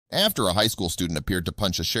After a high school student appeared to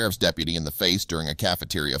punch a sheriff's deputy in the face during a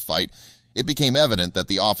cafeteria fight, it became evident that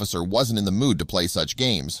the officer wasn't in the mood to play such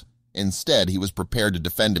games. Instead, he was prepared to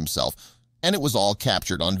defend himself, and it was all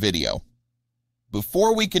captured on video.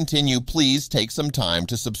 Before we continue, please take some time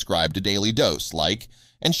to subscribe to Dailydose, like,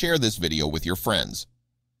 and share this video with your friends.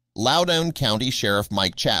 Loudoun County Sheriff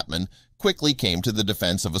Mike Chapman quickly came to the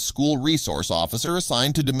defense of a school resource officer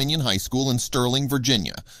assigned to Dominion High School in Sterling,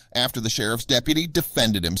 Virginia, after the sheriff's deputy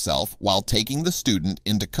defended himself while taking the student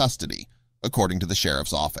into custody, according to the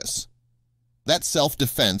sheriff's office. That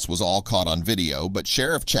self-defense was all caught on video, but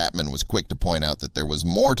Sheriff Chapman was quick to point out that there was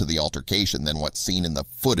more to the altercation than what's seen in the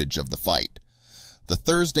footage of the fight. The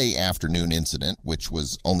Thursday afternoon incident, which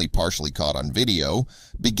was only partially caught on video,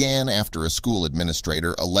 began after a school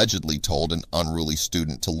administrator allegedly told an unruly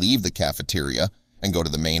student to leave the cafeteria and go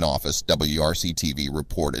to the main office, WRC-TV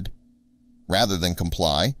reported. Rather than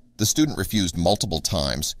comply, the student refused multiple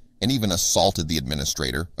times and even assaulted the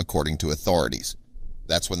administrator, according to authorities.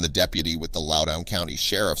 That's when the deputy with the Loudoun County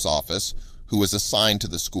Sheriff's Office, who was assigned to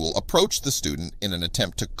the school, approached the student in an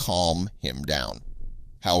attempt to calm him down.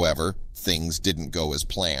 However, things didn't go as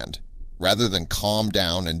planned. Rather than calm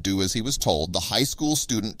down and do as he was told, the high school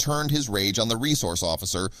student turned his rage on the resource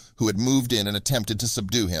officer who had moved in and attempted to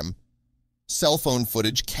subdue him. Cell phone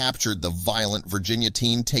footage captured the violent Virginia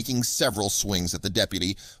teen taking several swings at the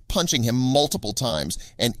deputy, punching him multiple times,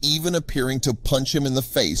 and even appearing to punch him in the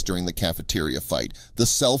face during the cafeteria fight. The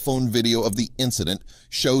cell phone video of the incident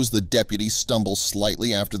shows the deputy stumble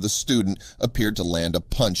slightly after the student appeared to land a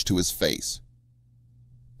punch to his face.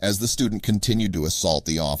 As the student continued to assault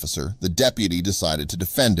the officer, the deputy decided to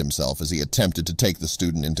defend himself as he attempted to take the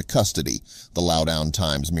student into custody, the Loudoun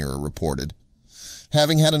Times-Mirror reported.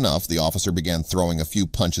 Having had enough, the officer began throwing a few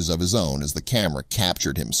punches of his own as the camera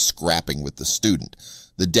captured him scrapping with the student.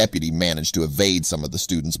 The deputy managed to evade some of the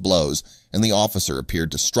student's blows, and the officer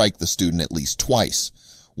appeared to strike the student at least twice.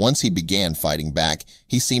 Once he began fighting back,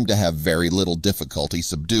 he seemed to have very little difficulty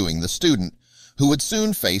subduing the student, who would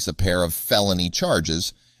soon face a pair of felony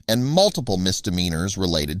charges and multiple misdemeanors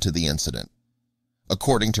related to the incident.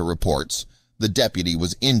 According to reports, the deputy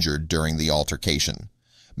was injured during the altercation.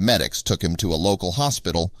 Medics took him to a local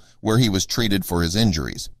hospital where he was treated for his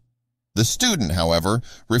injuries. The student, however,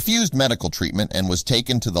 refused medical treatment and was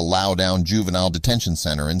taken to the Loudoun Juvenile Detention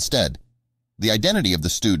Center instead. The identity of the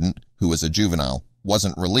student, who was a juvenile,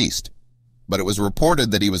 wasn't released, but it was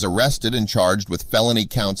reported that he was arrested and charged with felony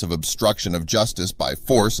counts of obstruction of justice by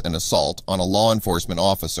force and assault on a law enforcement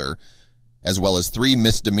officer, as well as 3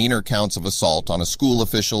 misdemeanor counts of assault on a school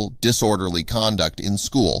official, disorderly conduct in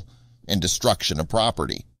school, and destruction of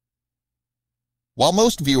property. While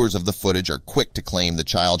most viewers of the footage are quick to claim the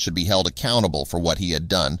child should be held accountable for what he had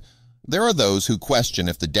done, there are those who question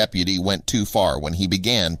if the deputy went too far when he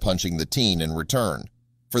began punching the teen in return.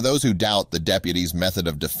 For those who doubt the deputy's method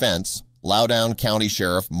of defense, Loudoun County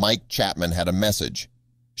Sheriff Mike Chapman had a message.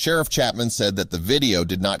 Sheriff Chapman said that the video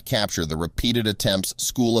did not capture the repeated attempts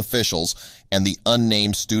school officials and the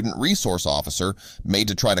unnamed student resource officer made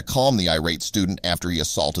to try to calm the irate student after he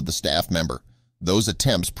assaulted the staff member. Those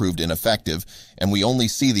attempts proved ineffective, and we only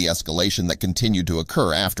see the escalation that continued to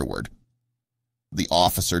occur afterward. The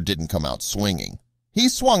officer didn't come out swinging. He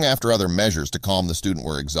swung after other measures to calm the student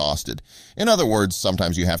were exhausted. In other words,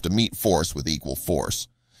 sometimes you have to meet force with equal force.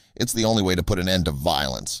 It's the only way to put an end to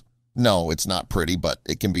violence. No, it's not pretty, but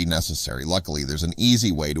it can be necessary. Luckily, there's an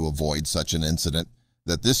easy way to avoid such an incident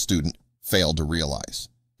that this student failed to realize.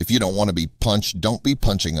 If you don't want to be punched, don't be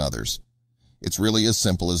punching others. It's really as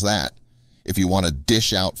simple as that. If you want to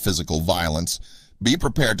dish out physical violence, be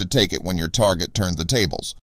prepared to take it when your target turns the tables.